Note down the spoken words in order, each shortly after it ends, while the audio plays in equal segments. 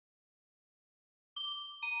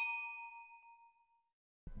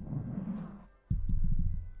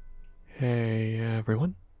Hey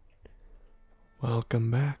everyone,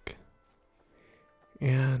 welcome back.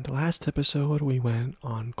 And last episode we went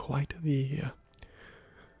on quite the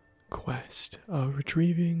quest of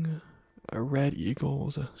retrieving a red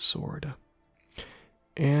eagle's sword.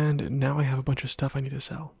 And now I have a bunch of stuff I need to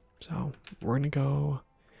sell. So we're gonna go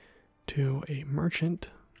to a merchant,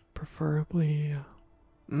 preferably,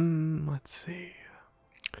 let's see.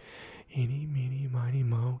 Eeny, meeny, miny,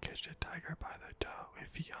 mo, catch the tiger by the toe.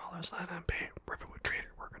 If he hollers, let him pay. Riverwood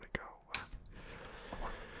Trader, we're gonna go.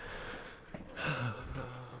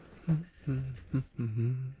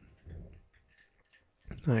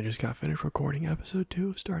 I just got finished recording episode 2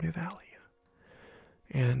 of Stardew Valley.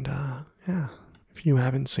 And, yeah, if you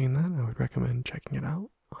haven't seen that, I would recommend checking it out.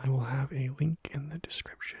 I will have a link in the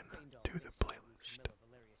description to the playlist.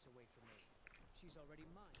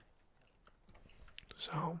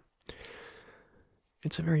 So,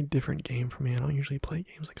 it's a very different game for me. I don't usually play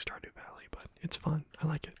games like Stardew Valley, but it's fun. I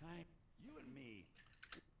like it. You and me.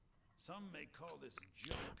 Some may call this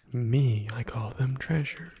junk. Me, I call them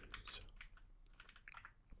treasures.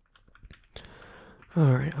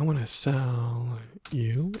 Alright, I want to sell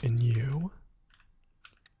you and you.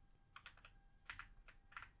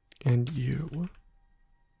 And you.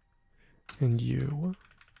 And you.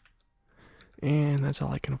 And that's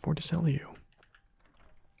all I can afford to sell you.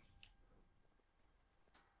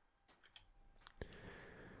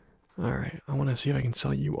 Alright, I want to see if I can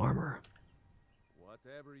sell you armor.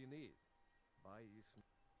 Whatever you need. Buy you some.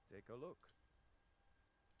 Take a look.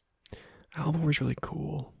 Alvor's really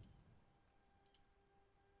cool.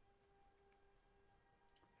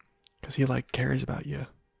 Because he, like, cares about you.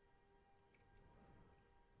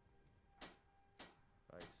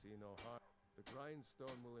 I see no harm. The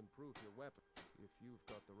grindstone will improve your weapon if you've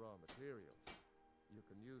got the raw materials. You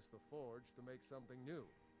can use the forge to make something new.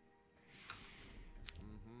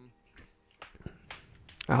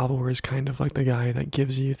 Alvor is kind of like the guy that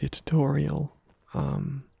gives you the tutorial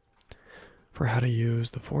for how to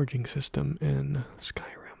use the forging system in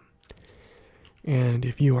Skyrim. And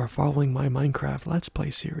if you are following my Minecraft Let's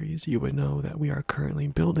Play series, you would know that we are currently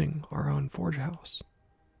building our own forge house.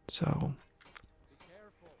 So,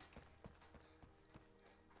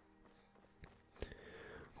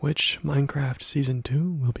 which Minecraft Season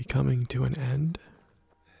 2 will be coming to an end,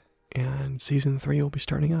 and Season 3 will be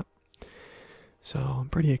starting up. So I'm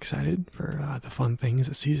pretty excited for the fun things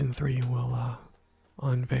that Season 3 will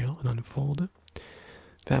unveil and unfold.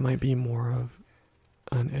 That might be more of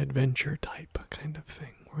an adventure type kind of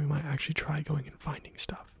thing, where we might actually try going and finding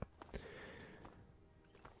stuff.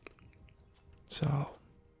 So,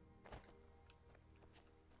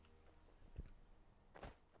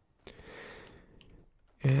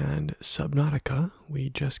 and Subnautica, we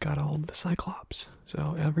just got all of the Cyclops.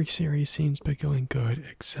 So every series seems to be going good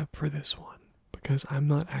except for this one, because I'm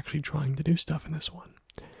not actually trying to do stuff in this one,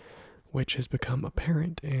 which has become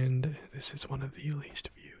apparent, and this is one of the least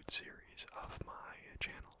viewed series of my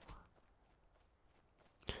channel.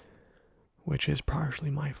 Which is partially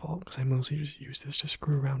my fault, because I mostly just use this to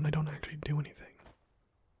screw around. I don't actually do anything.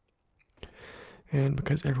 And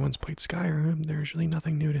because everyone's played Skyrim, there's really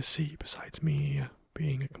nothing new to see besides me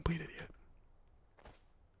being a complete idiot.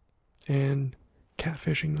 And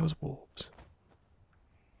catfishing those wolves.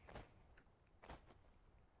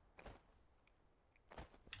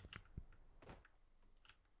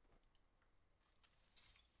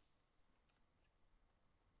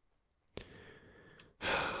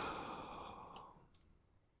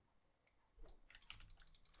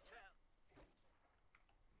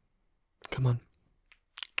 Come on.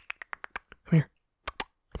 Come here.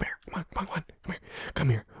 Come here. Come on. Come on. Come here. Come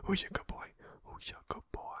here. Who's your good boy? Who's your good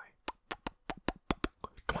boy?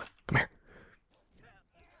 Come on. Come here.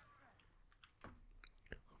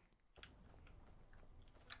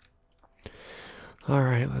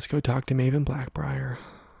 Alright, let's go talk to Maven Blackbriar.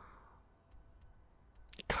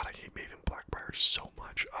 God, I hate Maven Blackbriar so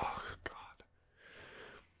much. Oh, God.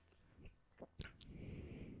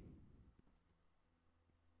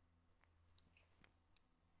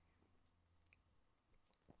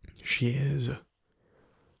 She is,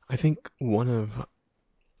 I think, one of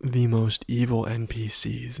the most evil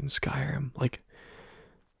NPCs in Skyrim. Like,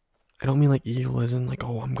 I don't mean like evil as in like,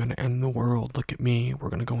 oh, I'm gonna end the world, look at me, we're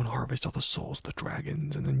gonna go and harvest all the souls of the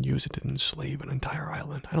dragons and then use it to enslave an entire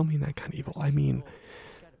island. I don't mean that kind of evil. I mean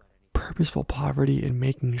purposeful poverty and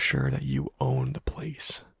making sure that you own the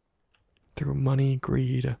place through money,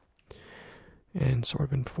 greed, and sort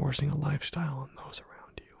of enforcing a lifestyle on those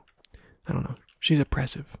around you. I don't know. She's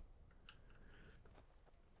oppressive.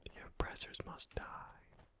 The oppressors must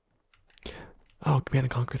die. Oh, Command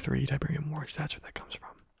and Conquer 3, Tiberium Wars, that's where that comes from.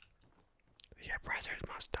 The oppressors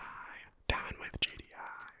must die. Down with GDI.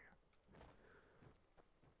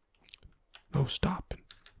 No stopping.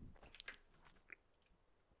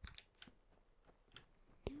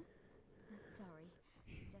 Sorry,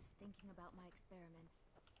 just thinking about my experiments.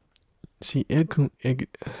 See,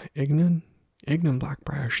 Ignan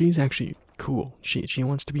Blackbriar, she's actually cool. She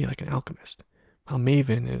wants to be like an alchemist. While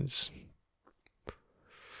Maven is...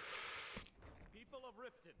 People of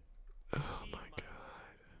Riften. Oh my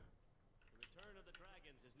god. The return of the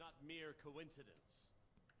dragons is not mere coincidence.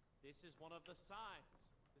 This is one of the signs.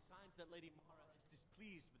 The signs that Lady Mara is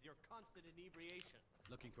displeased with your constant inebriation.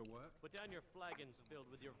 Looking for work? Put down your flagons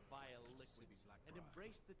filled with your vile liquids and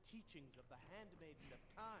embrace the teachings of the handmaiden of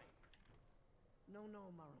kind. No,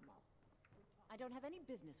 Maramo. I don't have any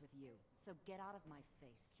business with you, so get out of my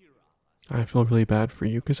face. Kira. I feel really bad for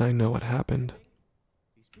you because I know what happened.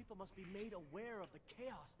 These people must be made aware of the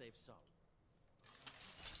chaos they've sown.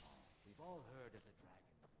 We've all heard of the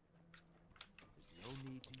dragons. There's no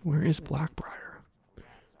need to Where is Blackbriar?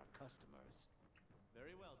 harass our customers.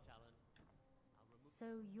 Very well, Talon. I'll remove So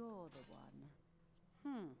you're the one.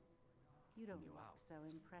 You don't look so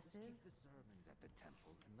impressive. Keep the sermons at the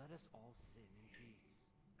temple and let us all sin in peace.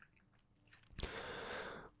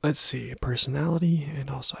 Let's see, personality, and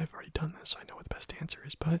also I've already done this, so I know what the best answer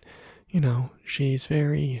is, but, you know, she's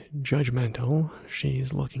very judgmental.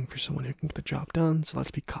 She's looking for someone who can get the job done, so let's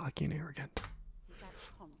be cocky and arrogant. Is that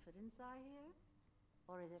confidence I hear?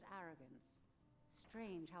 Or is it arrogance?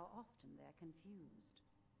 Strange how often they're confused.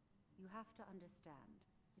 You have to understand,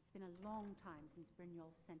 it's been a long time since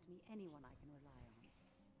Brynjolf sent me anyone I can rely on.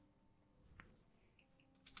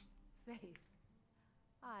 Faith.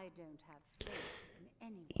 I don't have faith in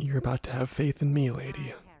anyone. You're about to have faith in me, lady.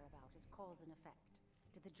 All I care about is cause and effect.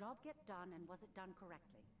 Did the job get done and was it done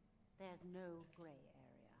correctly? There's no gray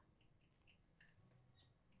area.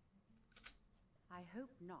 I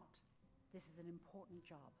hope not. This is an important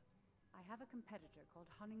job. I have a competitor called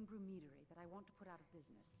Hunningbrew Meadery that I want to put out of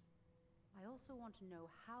business. I also want to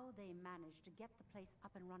know how they managed to get the place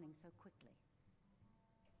up and running so quickly.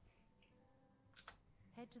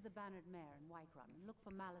 Head to the Bannered Mare in Whiterun and look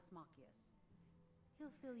for Malus Marcius.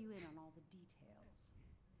 He'll fill you in on all the details.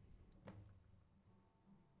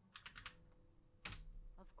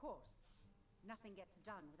 Of course, nothing gets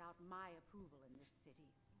done without my approval in this city.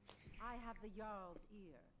 I have the Jarl's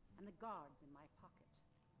ear and the guards in my pocket.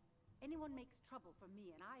 Anyone makes trouble for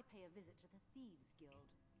me and I pay a visit to the Thieves Guild.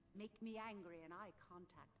 Make me angry and I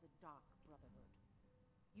contact the Dark Brotherhood.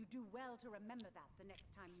 You do well to remember that the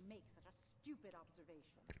next time you make such a stupid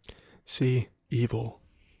observation. See, evil.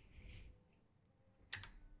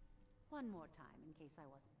 One more time, in case I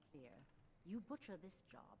wasn't clear. You butcher this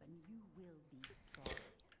job and you will be sorry.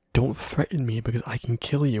 Don't threaten me because I can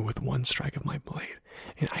kill you with one strike of my blade.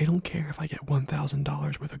 And I don't care if I get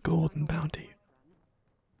 $1,000 worth of gold and bounty.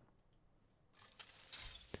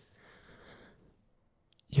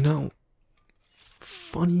 You know,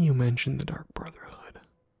 funny you mentioned the Dark Brotherhood.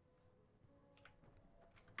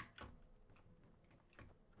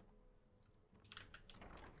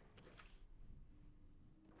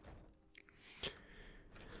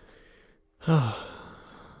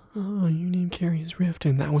 Oh, you named Carrion's Rift,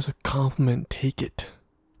 and that was a compliment. Take it.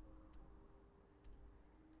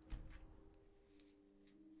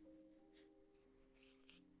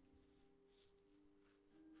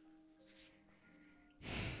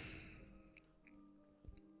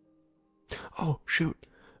 Oh, shoot.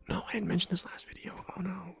 No, I didn't mention this last video. Oh,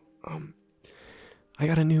 no. I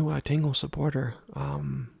got a new Tingles supporter.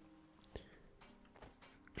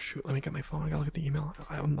 Shoot, let me get my phone. I gotta look at the email.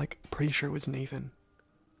 I'm like pretty sure it was Nathan,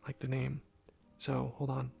 like the name. So hold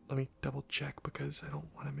on, let me double check because I don't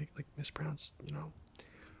want to make like mispronounce, you know.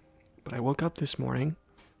 But I woke up this morning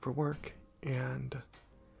for work and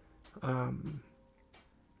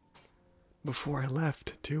before I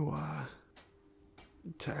left to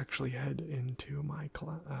actually head into my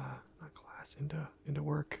into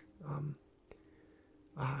work,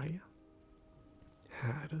 I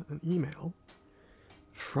had an email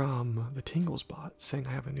from the Tingles bot saying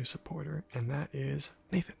I have a new supporter, and that is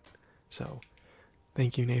Nathan. So,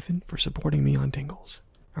 thank you, Nathan, for supporting me on Tingles.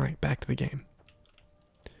 Alright, back to the game.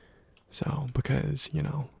 So, because, you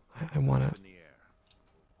know, I want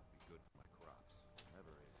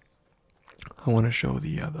to show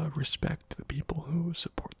the respect to the people who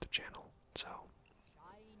support the channel. So,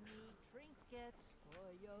 Shiny trinkets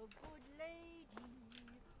for your good lady.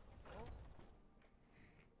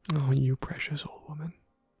 oh, you precious old woman.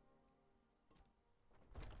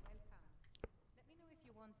 Let me know if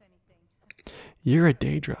you want anything. You're a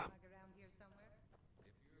Daedra. Around here somewhere.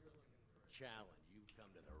 challenge, you've come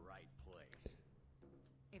to the right place.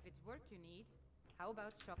 How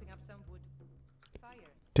about chopping up some wood? Fire.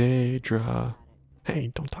 Daedra.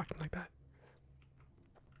 Hey, don't talk to me like that.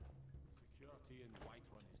 Security in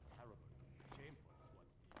Whiterun is terrible. Shameful is what it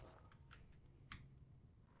is.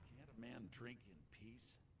 Can't a man drink in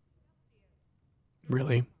peace?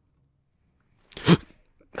 Really?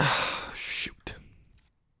 Shoot.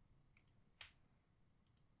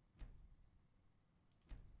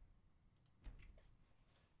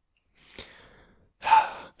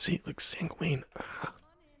 See, look, Sanguine.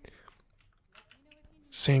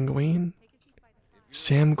 Sanguine?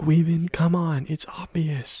 Sanguine, come on, it's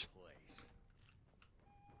obvious.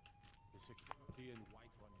 The security in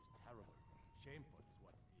Whiterun is terrible. Shameful is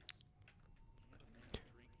what it is.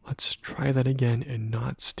 Let's try that again and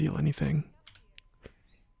not steal anything.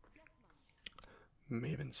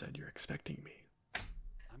 Maven said you're expecting me.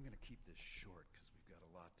 I'm gonna keep this short because we've got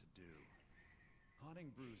a lot to do.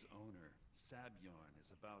 Haunting Brew's owner, Sabjorn, is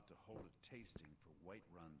about to hold a tasting for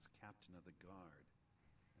Whiterun's captain of the guard,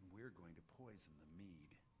 and we're going to poison the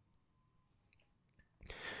mead.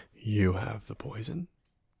 You have the poison?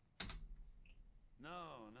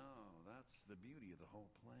 No, that's the beauty of the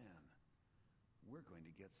whole plan. We're going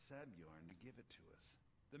to get Sabjorn to give it to us.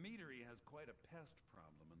 The meadery has quite a pest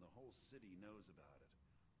problem, and the whole city knows about it.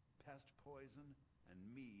 Pest poison and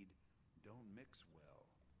mead don't mix well.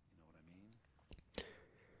 You know what I mean?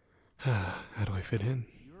 How do I fit in?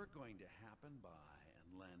 You're going to happen by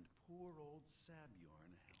and lend poor old Sabjorn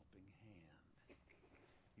a helping hand.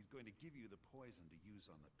 He's going to give you the poison to use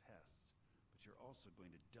on the pests, but you're also going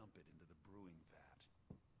to dump it into the brewing vat.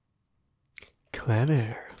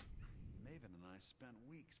 Clever. Maven and I spent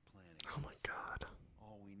weeks planning. Oh my god.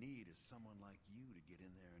 All we need is someone like you to get in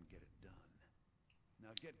there and get it done.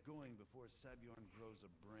 Now get going before Sabjorn grows a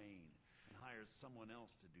brain and hires someone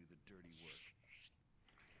else to do the dirty work.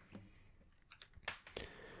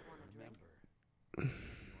 Remember, Sabjorn will be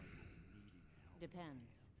needing help.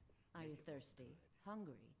 Depends. Are you thirsty?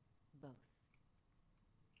 Hungry? Both.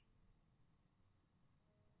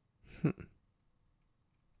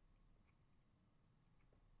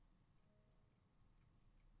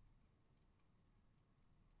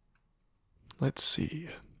 Let's see.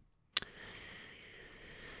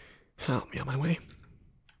 I'll be on my way.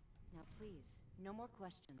 Now please, no more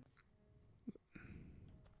questions.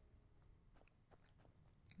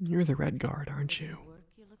 You're the Red Guard, aren't Is it you? work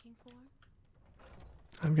you're looking for?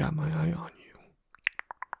 I've got my eye on you.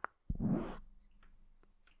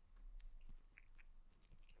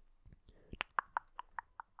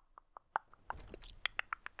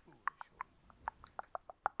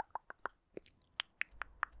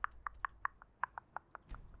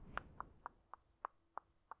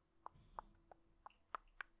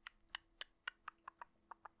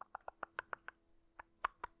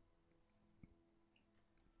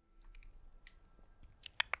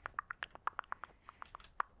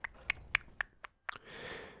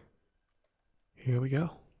 Here we go.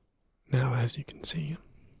 Now, as you can see,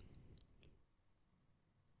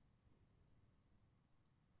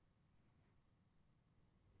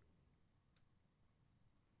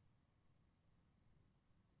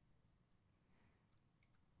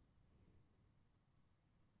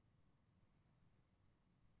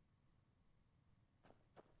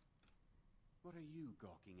 What are you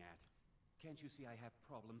gawking at? Can't you see I have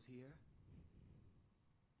problems here?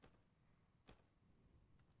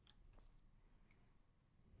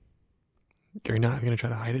 you're not going to try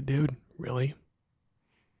to hide it, dude? Really?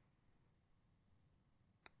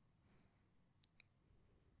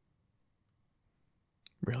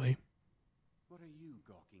 Really? What are you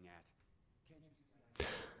gawking at? Can't you see I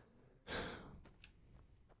have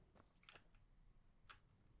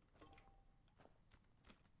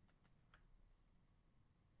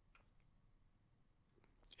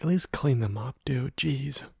At least clean them up, dude.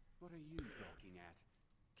 Jeez. What are you gawking at?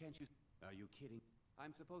 Can't you... Are you kidding?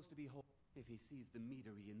 I'm supposed to be whole... If he sees the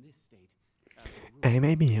meadery in this state... I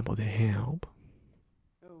may be able to help.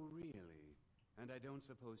 Oh, really? And I don't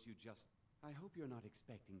suppose you just... I hope you're not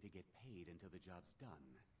expecting to get paid until the job's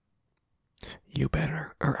done. You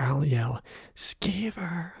better, or I'll yell,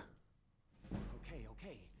 Skeever!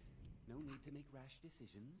 Okay. No need to make rash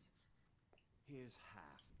decisions. Here's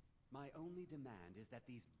half. My only demand is that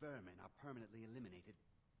these vermin are permanently eliminated.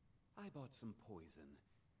 I bought some poison.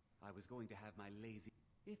 I was going to have my lazy...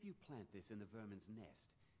 If you plant this in the vermin's nest,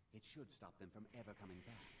 it should stop them from ever coming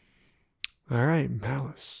back. Alright,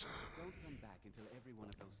 Malice Don't come back until every one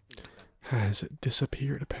of those things are... has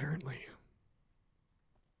disappeared, apparently.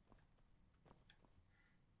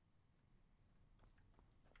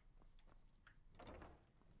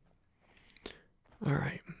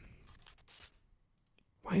 Alright.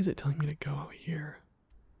 Why is it telling me to go out here?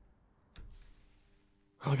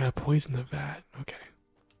 Oh, I gotta poison the vat. Okay.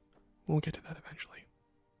 We'll get to that eventually.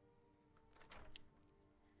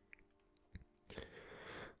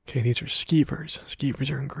 Okay, these are Skeevers. Skeevers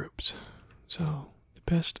are in groups. So, the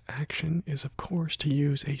best action is, of course, to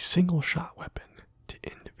use a single shot weapon to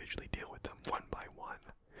individually deal with them one by one.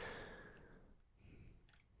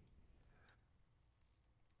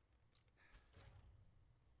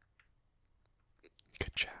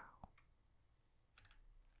 Ka-chow.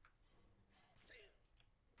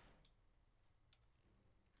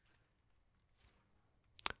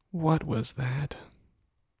 What was that?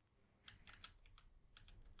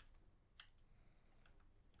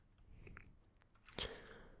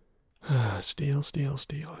 Steel, steel,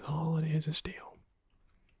 steel. All it is steel.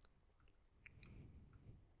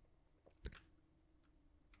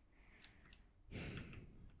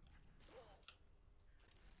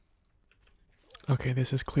 Okay,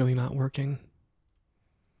 this is clearly not working.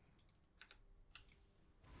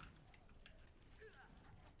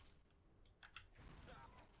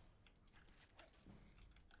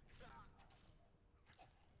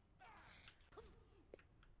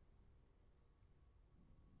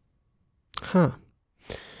 Huh.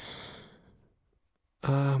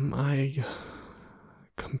 I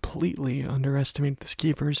completely underestimated the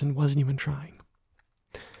Skeevers and wasn't even trying.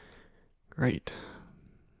 Great.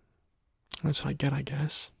 That's what I get, I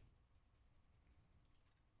guess.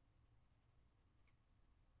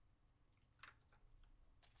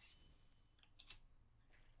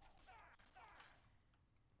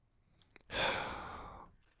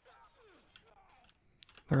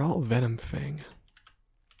 They're all Venom Fang.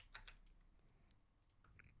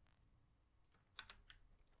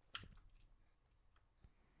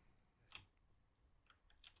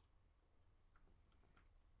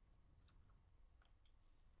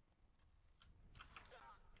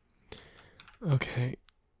 Okay,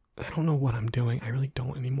 I don't know what I'm doing. I really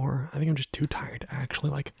don't anymore. I think I'm just too tired to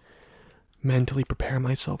actually, like, mentally prepare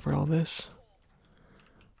myself for all this.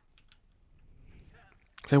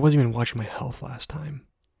 Because I wasn't even watching my health last time.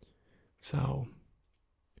 So,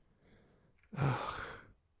 ugh.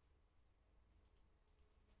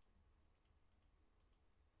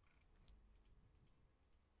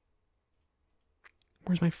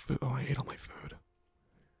 Where's my food? Oh, I ate all my food.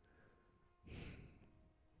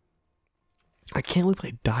 I can't believe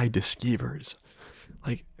I died to Skeevers.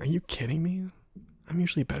 Like, are you kidding me? I'm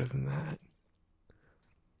usually better than that.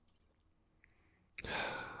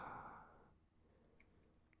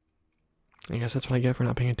 I guess that's what I get for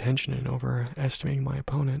not paying attention and overestimating my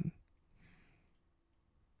opponent.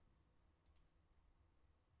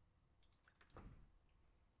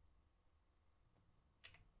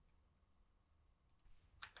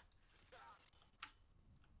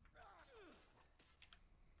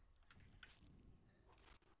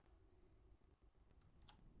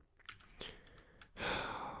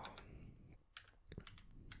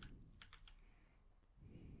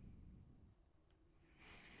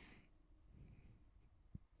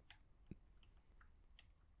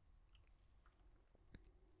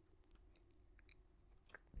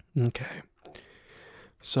 Okay.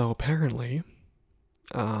 So apparently,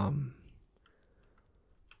 oh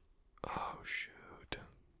shoot.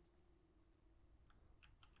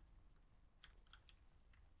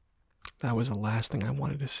 That was the last thing I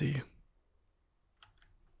wanted to see.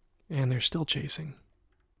 And they're still chasing.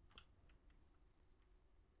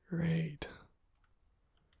 Great.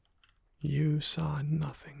 You saw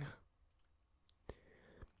nothing.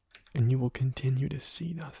 And you will continue to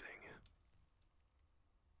see nothing.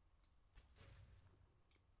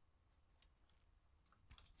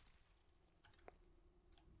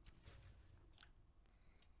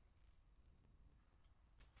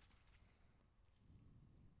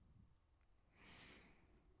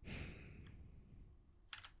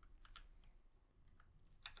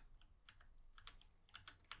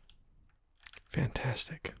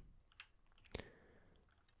 Fantastic.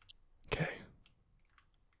 Okay.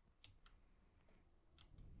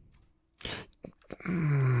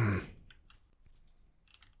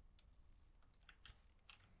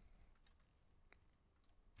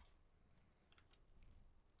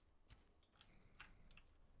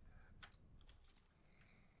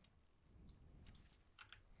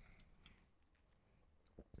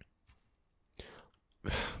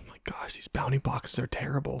 My gosh, these bounty boxes are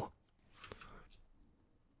terrible.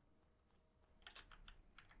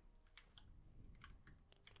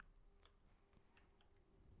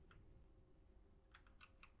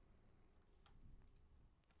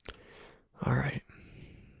 All right.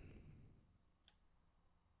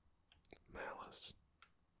 Malice.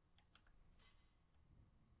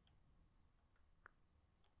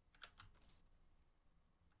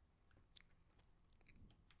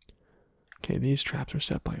 Okay, these traps are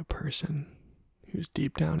set by a person who's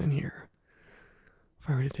deep down in here. If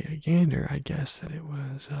I were to take a gander, I'd guess that it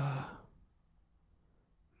was,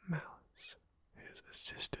 Malice, his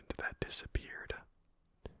assistant that disappeared.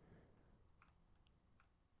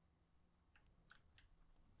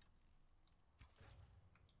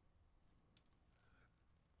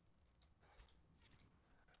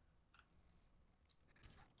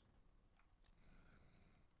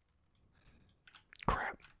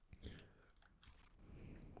 Crap.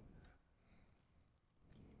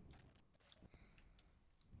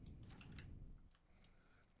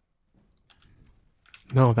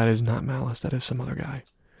 No, that is not Malice. That is some other guy.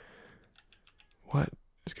 What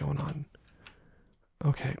is going on?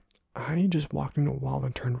 Okay, I just walked into a wall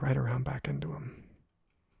and turned right around back into him.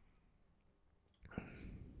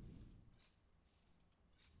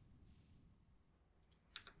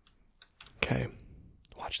 Okay,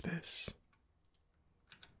 watch this.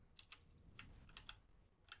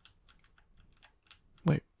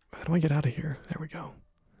 Wait, how do I get out of here? There we go.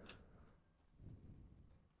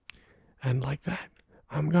 And like that,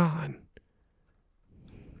 I'm gone.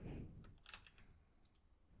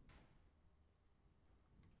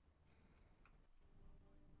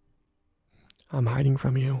 I'm hiding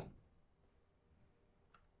from you.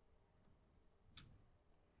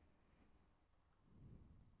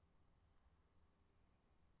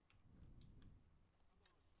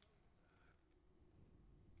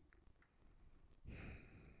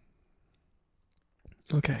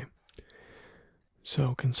 Okay.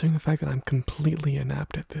 So, considering the fact that I'm completely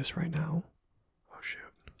inept at this right now. Oh, shoot.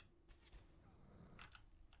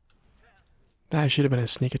 That should have been a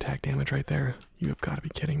sneak attack damage right there. You have got to be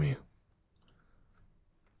kidding me.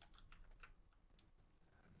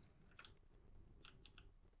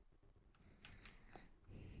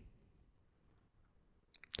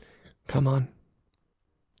 Come on.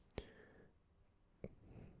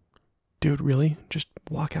 Dude, really? Just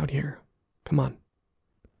walk out here. Come on.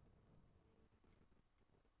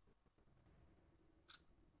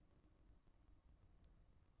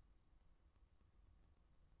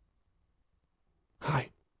 Hi.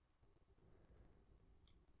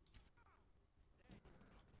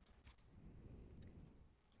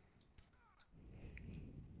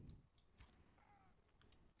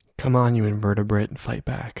 Come on, you invertebrate, and fight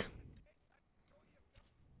back.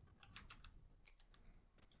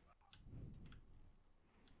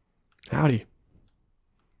 Howdy.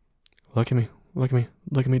 Look at me. Look at me.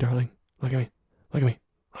 Look at me, darling. Look at me. Look at me.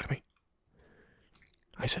 Look at me.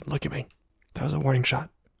 I said, look at me. That was a warning shot.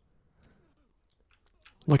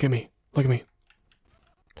 Look at me. Look at me.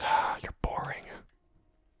 You're boring.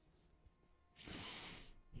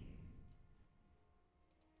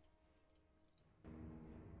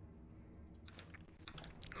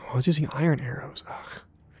 Oh, I was using iron arrows. Ugh.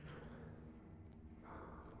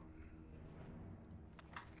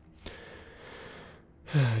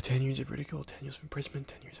 "10 years of ridicule, 10 years of imprisonment,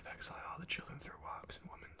 10 years of exile. All the children threw rocks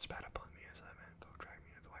and women spat upon me as I men folk dragged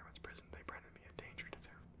me to the Wyron's prison. They branded me a danger to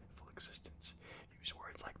their full existence. Use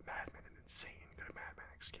words like madman and insane. Could a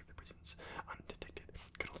madman escape the prisons undetected?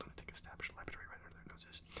 Could a lunatic establish a laboratory right under their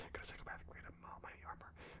noses? Could a psychopath create a almighty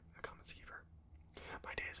armor? A common skeever?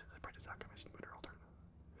 My days as a apprentice alchemist would are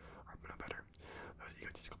no better. Those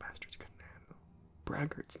egotistical bastards couldn't handle.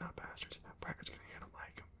 Braggarts, not bastards. Braggarts couldn't handle my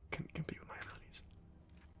compete with my abilities.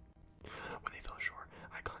 When they fell short,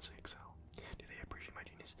 I constantly excel. Did they appreciate my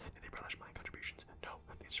genius? Did they relish my contributions? No.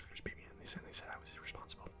 The instructors beat me and they said I was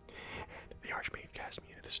irresponsible. And the Archmaid cast me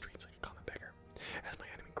into the streets like a common beggar. As my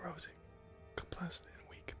enemy grows complacent and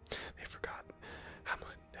weak, they forgot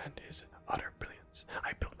Hamlet and his utter brilliance.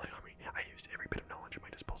 I built my army. I used every bit of knowledge at my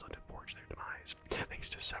disposal to forge their demise. Thanks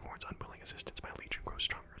to Saborn's unwilling assistance, my legion grows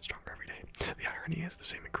stronger and stronger every day. The irony is the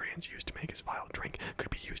same ingredients used to make his vile drink could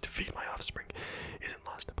be used to feed my offspring isn't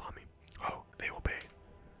lost upon me. Oh, they will pay.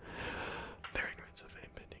 Their ignorance of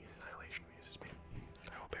impending annihilation amuses me.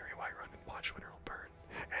 I will bury Whiterun and watch when it will burn.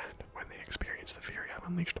 And when they experience the fury I've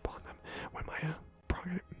unleashed upon them, when my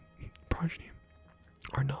progeny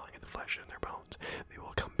are gnawing at the flesh in their bones, they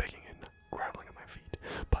will come begging and groveling at my feet.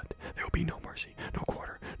 But there will be no mercy, no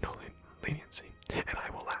quarter, no leniency. And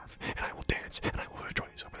I will laugh, and I will dance, and I will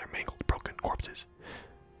rejoice over their mangled, broken corpses.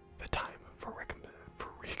 The time for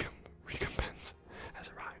recompense has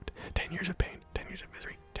arrived. 10 years of pain, 10 years of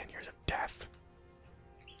misery, 10 years of death.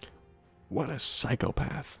 What a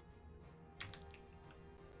psychopath.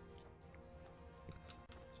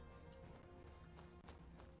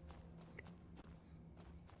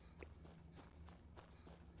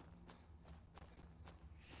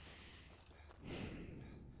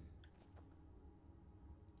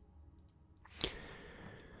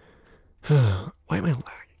 Why am I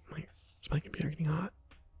lagging? Is my computer getting hot?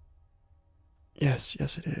 Yes,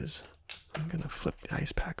 yes it is. I'm gonna flip the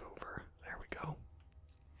ice pack over. There we go.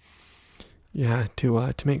 Yeah,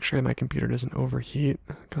 to make sure my computer doesn't overheat,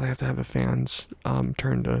 because I have to have the fans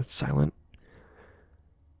turned to silent.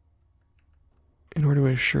 In order to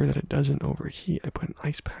assure that it doesn't overheat, I put an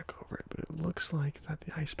ice pack over it, but it looks like that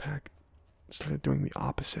the ice pack started doing the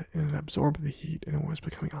opposite, and it absorbed the heat, and it was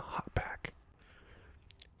becoming a hot pack.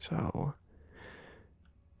 So,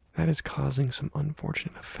 that is causing some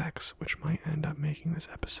unfortunate effects, which might end up making this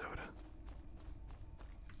episode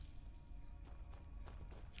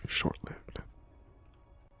short-lived.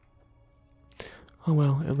 Oh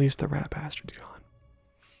well, at least the rat bastard's gone.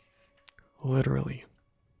 Literally.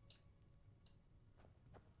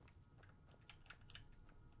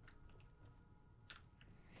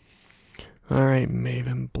 Alright,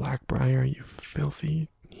 Maven Blackbriar, you filthy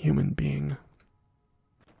human being.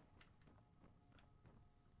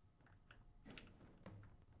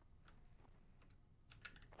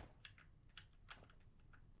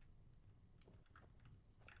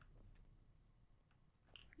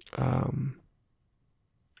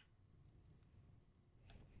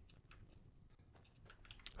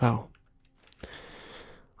 Oh.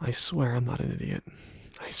 I swear I'm not an idiot.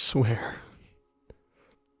 I swear.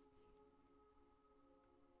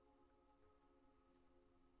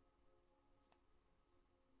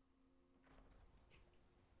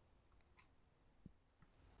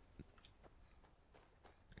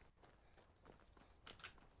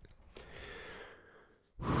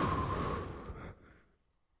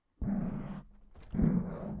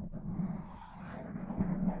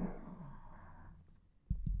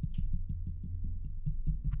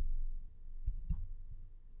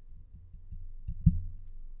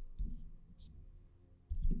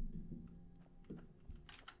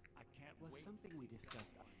 Was something we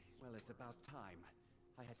discussed. Well, it's about time.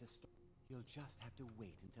 I had to stop. You'll just have to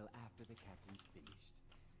wait until after the captain's finished.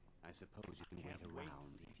 I suppose you can wait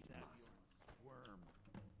around if you must. Worm.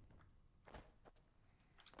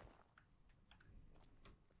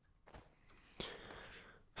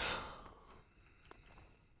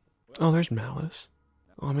 Oh, there's Malice.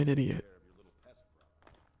 Oh, I'm an idiot.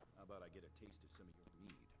 How about I get a taste of some of your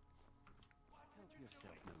mead? Help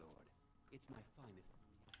yourself, my lord. It's my finest.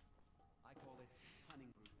 I call it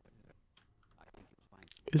cunning brew. I think you'll find.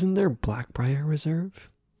 Isn't there Blackbriar Reserve?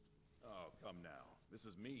 Oh, come now. This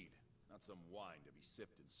is mead, not some wine to be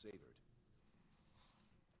sipped and savored.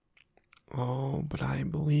 Oh, but I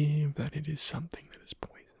believe that it is something that is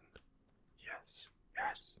poisoned. Yes,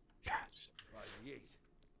 yes, yes. By the 8.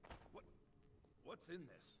 What's in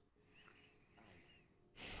this?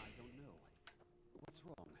 I don't know. What's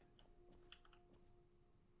wrong?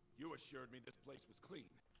 You assured me this place was clean.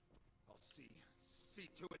 I'll see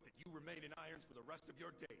to it that you remain in irons for the rest of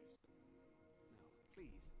your days. No,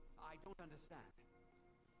 please. I don't understand.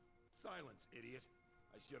 Silence, idiot.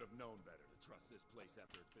 I should have known better to trust this place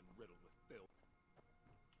after it's been riddled with filth.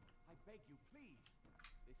 I beg you, please.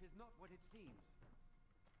 This is not what it seems.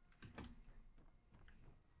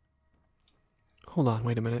 Hold on,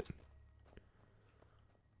 wait a minute.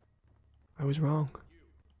 I was wrong.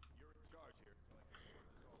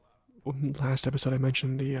 Last episode I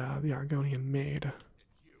mentioned the Argonian Maid.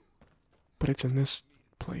 But it's in this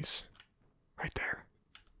place. Right there.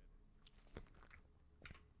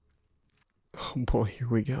 Oh boy, here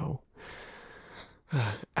we go.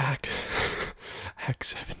 Act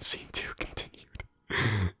 7, Scene 2 continued.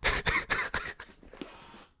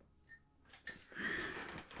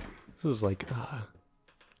 This is like,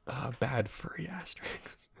 bad furry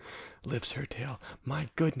asterisks. Lips her tail. My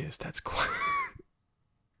goodness, that's quite...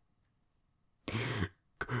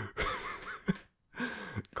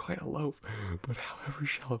 quite a loaf, but however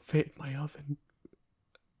shall it fit in my oven?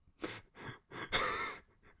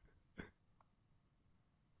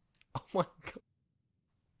 Oh my god.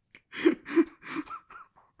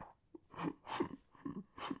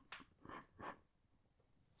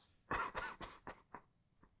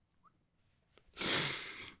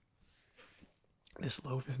 This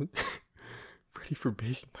loaf isn't ready for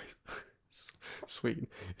baking, my sweet. It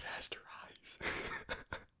has to rise.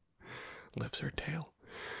 Lips her tail.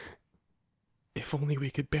 If only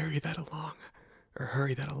we could bury that along, or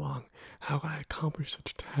hurry that along. How could I accomplish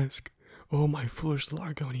such a task? Oh, my foolish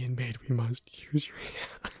Argonian maid, we must use your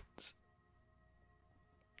hands.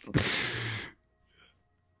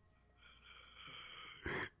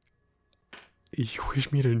 You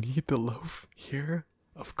wish me to knead the loaf here?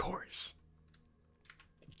 Of course.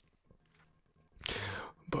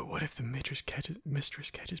 But what if the mistress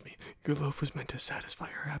catches me? Your loaf was meant to satisfy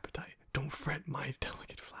her appetite, Don't fret, my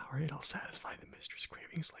delicate flower. It'll satisfy the mistress'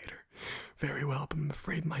 cravings later. Very well, but I'm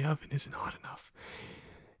afraid my oven isn't hot enough.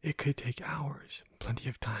 It could take hours. Plenty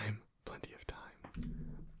of time. Plenty of time.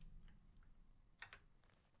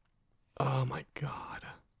 Oh my god.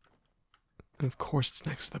 And of course it's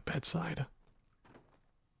next to the bedside.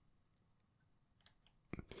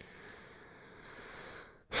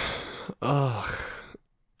 Ugh.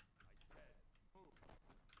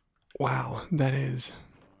 Wow, that is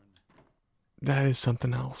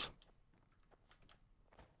something else.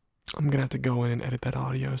 I'm gonna have to go in and edit that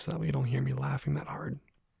audio so that way you don't hear me laughing that hard.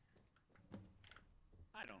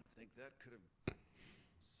 I don't think that could have...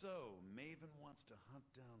 So, Maven wants to hunt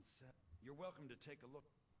down Seth. You're welcome to take a look.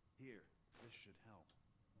 Here, this should help.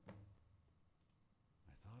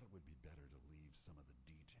 I thought it would be better to leave some of the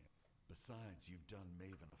details. Besides, you've done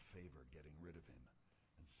Maven a favor getting rid of him,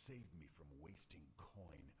 and saved me from wasting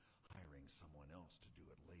coin hiring someone else to do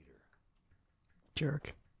it later.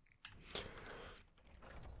 Jerk.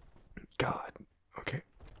 God. Okay.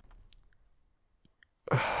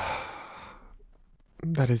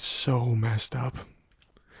 That is so messed up.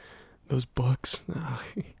 Those books.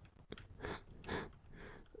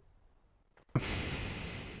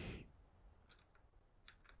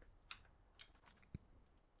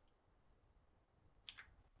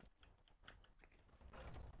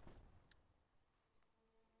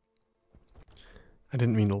 I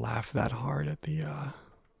didn't mean to laugh that hard at the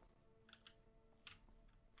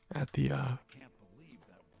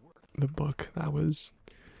book. That was,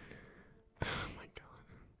 oh my god.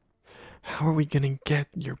 How are we gonna get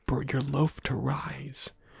your loaf to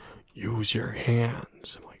rise? Use your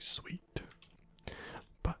hands, my sweet.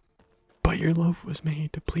 But your loaf was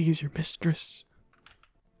made to please your mistress.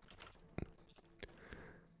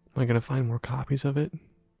 Am I gonna find more copies of it?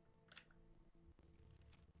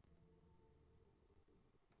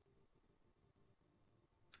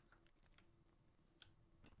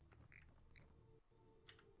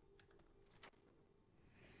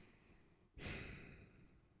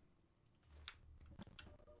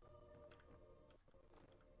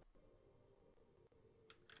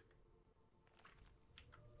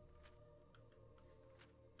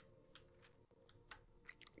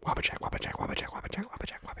 Wabajack, wabajack, wabajack, wabajack,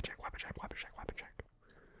 wabajack, wabajack, wabajack, wabajack, wabajack.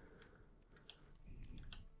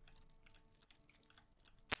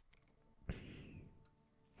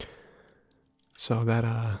 So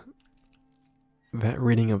that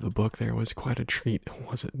reading of the book there was quite a treat,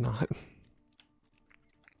 was it not?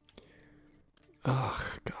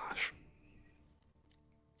 Ugh, gosh.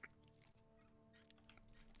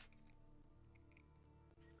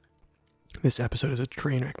 This episode is a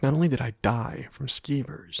train wreck. Not only did I die from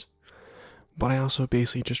Skeevers, but I also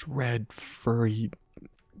basically just read furry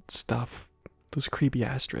stuff, those creepy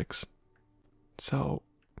asterisks. So,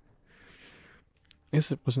 I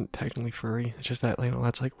guess it wasn't technically furry. It's just that, you know,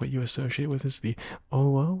 that's like what you associate with is the, oh,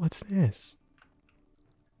 well, what's this?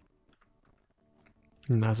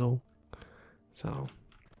 Nuzzle. So,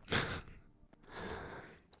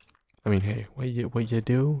 I mean, hey, what you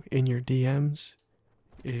do in your DMs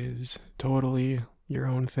is totally your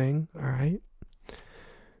own thing, alright?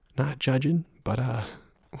 Not judging, but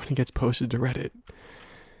when it gets posted to Reddit,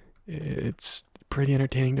 it's pretty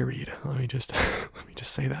entertaining to read. Let me just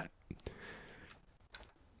say that.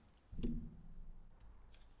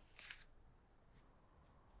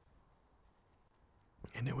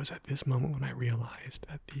 And it was at this moment when I realized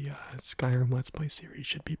that the Skyrim Let's Play series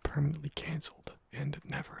should be permanently cancelled and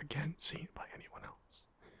never again seen by anyone else.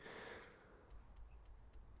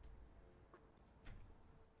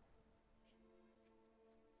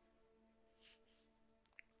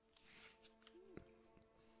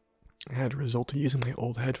 I had to resort to using my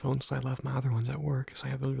old headphones, so I left my other ones at work, because I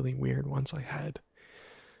have those really weird ones I had,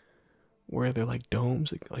 where they're like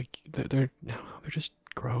domes, like they're just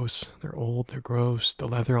gross. They're old, they're gross. The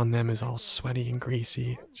leather on them is all sweaty and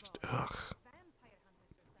greasy. Just ugh.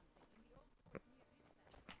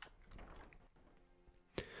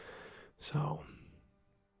 So,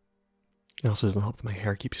 it also doesn't help that my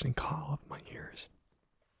hair keeps getting caught up in my ears.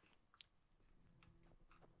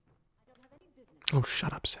 Oh,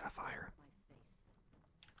 shut up, Sapphire.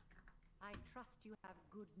 I trust you have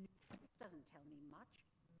good news. This doesn't tell me much.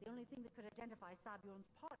 The only thing that could identify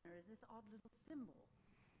Sabion's partner is this odd little symbol.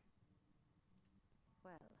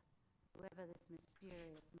 Well, whoever this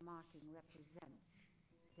mysterious marking represents,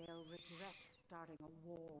 they'll regret starting a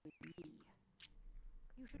war with me.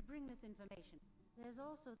 You should bring this information. There's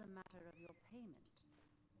also the matter of your payment.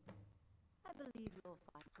 I believe you'll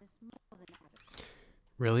find this more than adequate.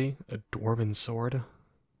 Really? A dwarven sword?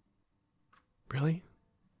 Really?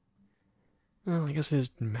 Well, I guess it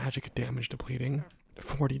is magic damage depleting.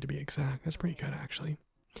 40 to be exact. That's pretty good, actually.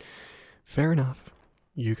 Fair enough.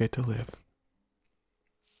 You get to live.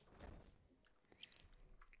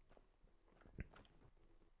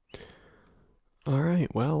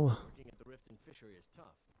 Alright, well.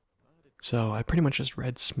 So, I pretty much just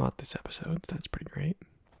read smut this episode. So that's pretty great.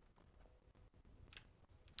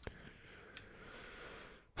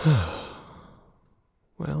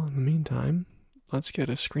 Well, in the meantime, let's get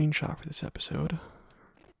a screenshot for this episode.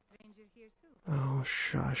 Oh,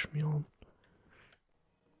 shush, mule.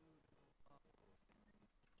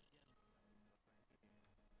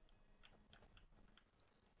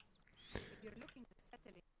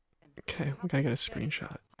 Okay, we gotta get a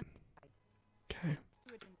screenshot. Okay.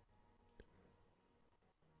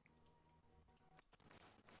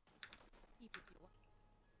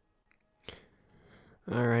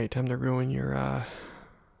 Alright, time to ruin your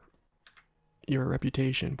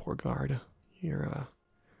reputation, poor guard. You're,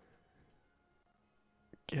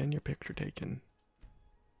 getting your picture taken.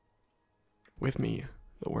 With me,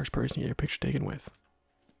 the worst person to get your picture taken with.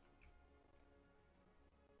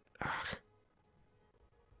 Ugh.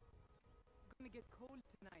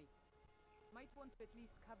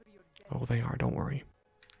 Oh, they are, don't worry.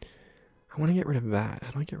 I want to get rid of that.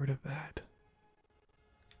 How do I get rid of that?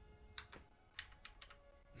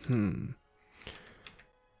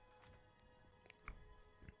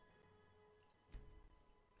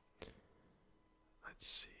 Let's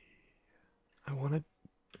see. I wanted.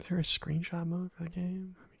 Is there a screenshot mode for the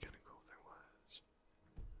game? That'd be kind of cool if there was.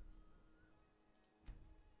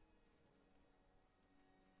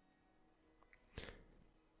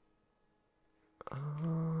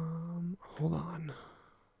 Hold on.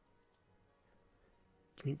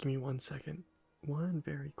 Give me 1 second. One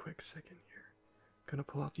very quick second here. Gonna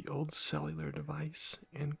pull out the old cellular device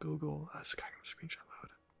and Google Skyrim screenshot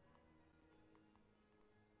mode.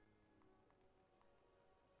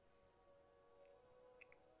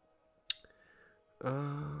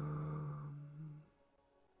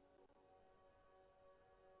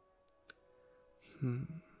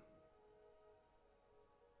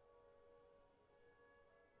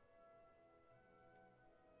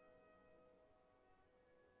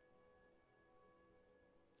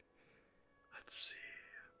 Let's see.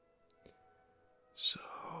 So,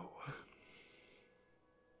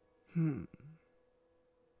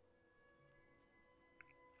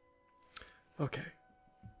 okay.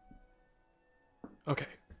 Okay.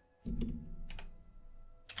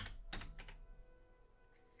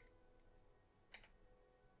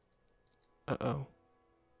 Uh-oh.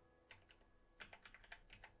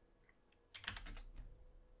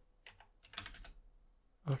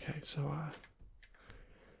 Okay, so,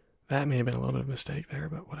 that may have been a little bit of a mistake there,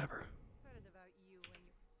 but whatever.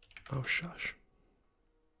 Oh, shush.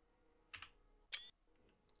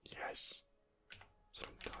 Yes. That's what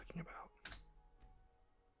I'm talking about.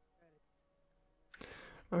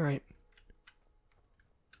 Alright.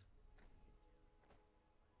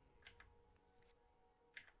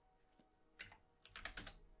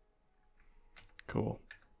 Cool.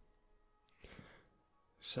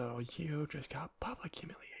 So you just got public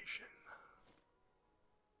humiliation.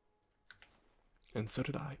 And so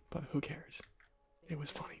did I, but who cares? It was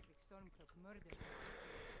funny.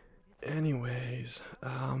 Anyways,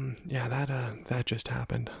 yeah, that just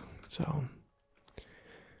happened. So,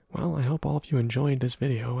 well, I hope all of you enjoyed this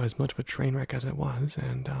video as much of a train wreck as it was,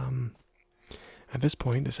 and, at this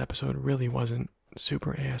point, this episode really wasn't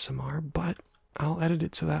super ASMR, but I'll edit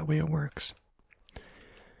it so that way it works.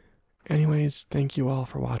 Anyways, thank you all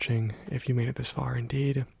for watching, if you made it this far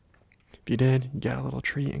indeed. If you did, you got a little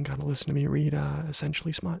treat and got to listen to me read,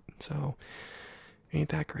 essentially smut, so, ain't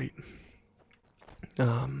that great.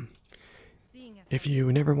 If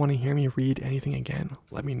you never want to hear me read anything again,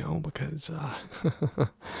 let me know, because,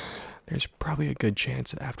 there's probably a good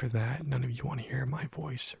chance that after that, none of you want to hear my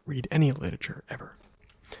voice read any literature ever.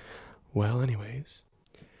 Well, anyways,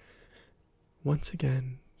 once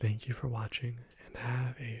again, thank you for watching, and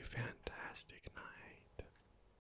have a fantastic night.